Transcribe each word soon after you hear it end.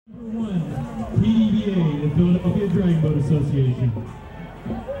PDBA, the Philadelphia Dragon Boat Association.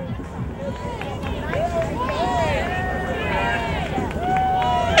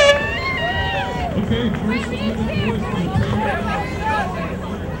 Okay, first we're going to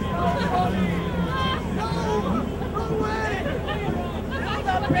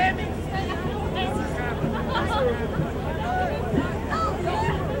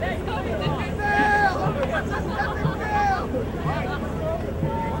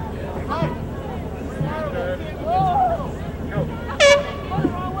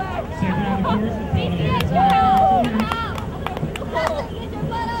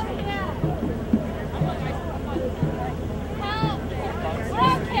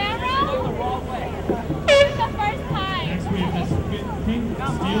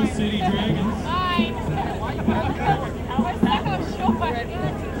Steel City Dragons. Fine. We're stuck on shore.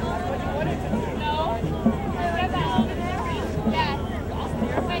 No. Yes.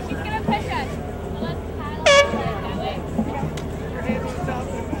 Wait, she's gonna push us. So let's paddle that way.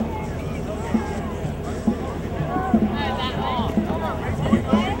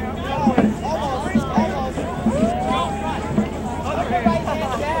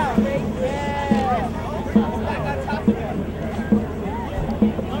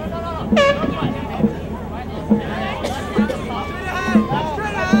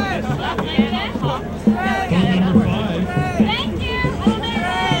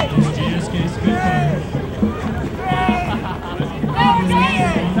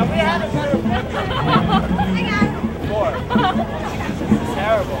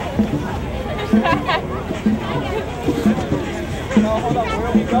 Hold on, where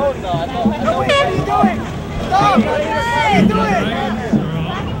are we going though? What are you doing? Stop! What are you doing?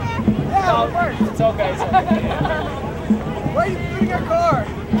 Yeah, it works. It's okay. Why are you moving your car?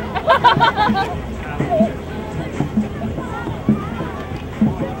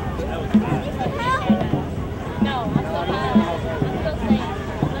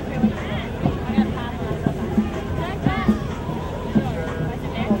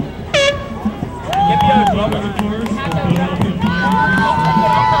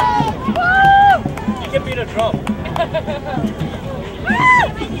 You can beat a drum.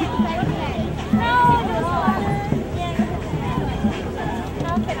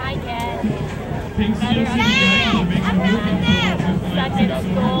 How can I get Pink Steel City Dragons are making a move in stuck in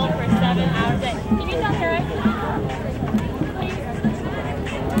school for 7 hours? Can you tell her?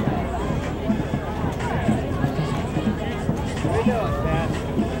 What are you doing, man?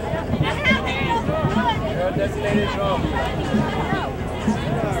 You're a designated drum.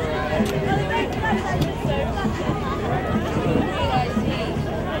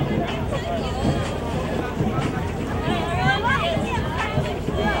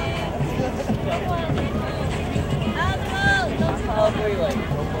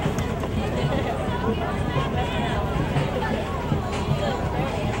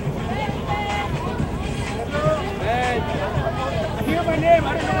 Hear my name, I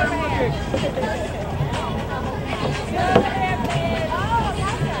don't know what I'm doing.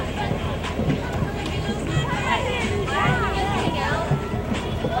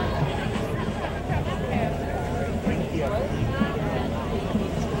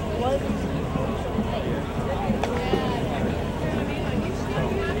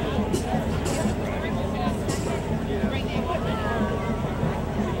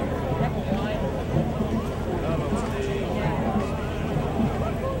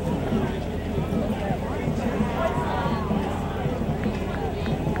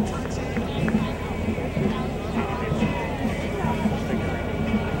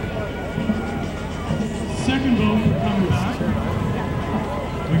 Second vote for coming back.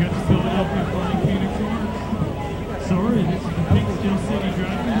 We got the Philadelphia Flying Phoenix Orange. Sorry, this is the Pink Steel City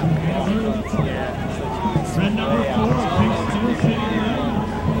Dragons. Red number 4, Pink Steel City Dragons.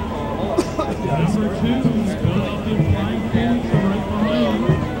 Number 2, Philadelphia Flying Phoenix are right behind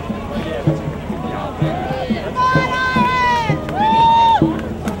you.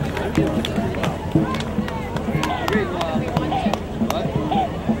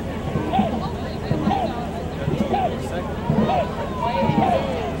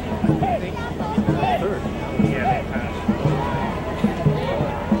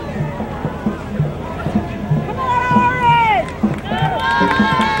 Come on!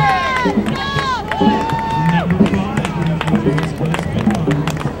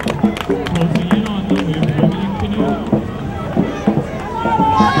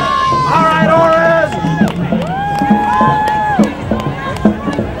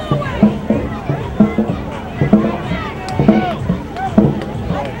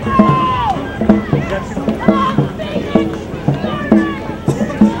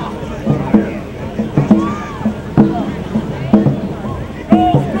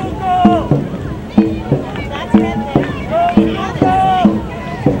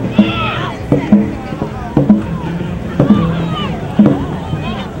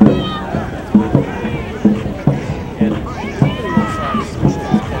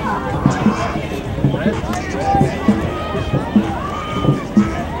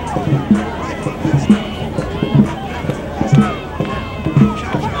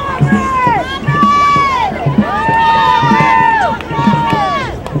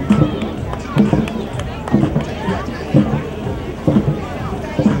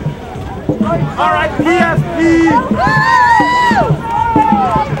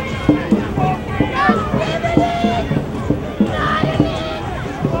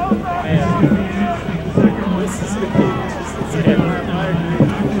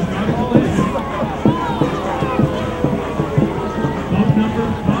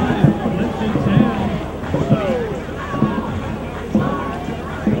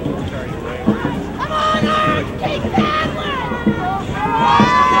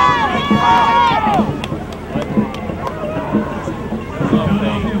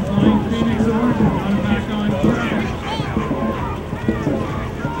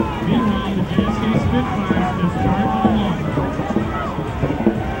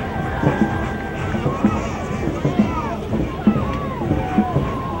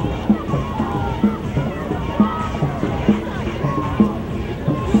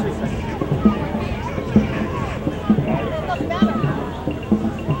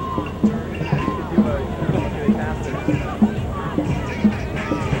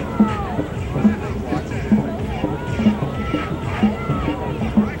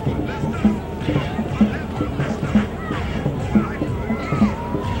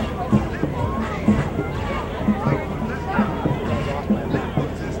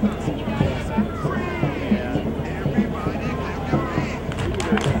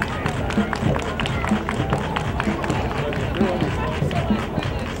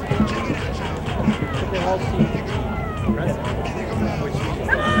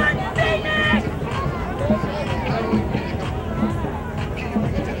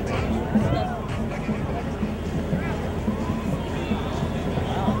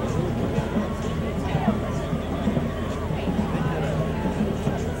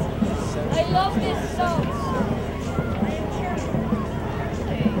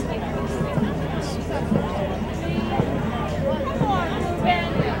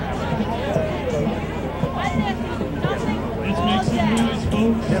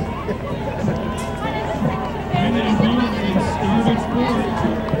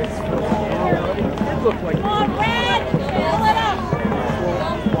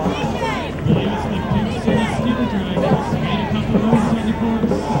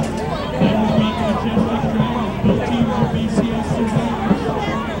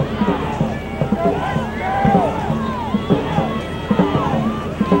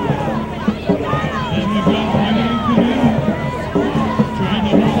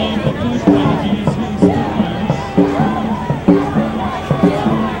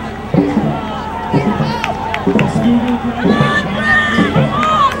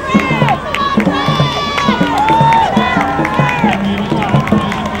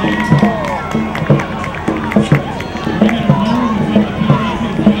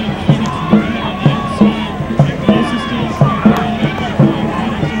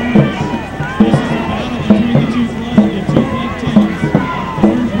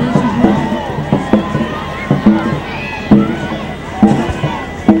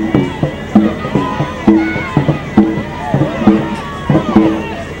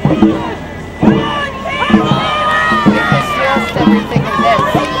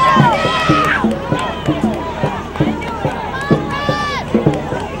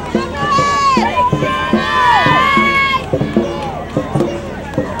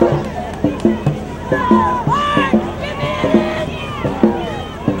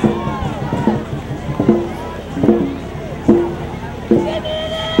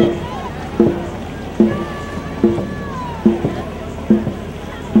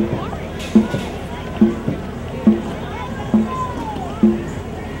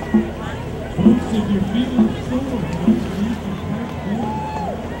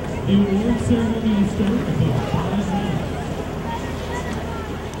 The award ceremony is started.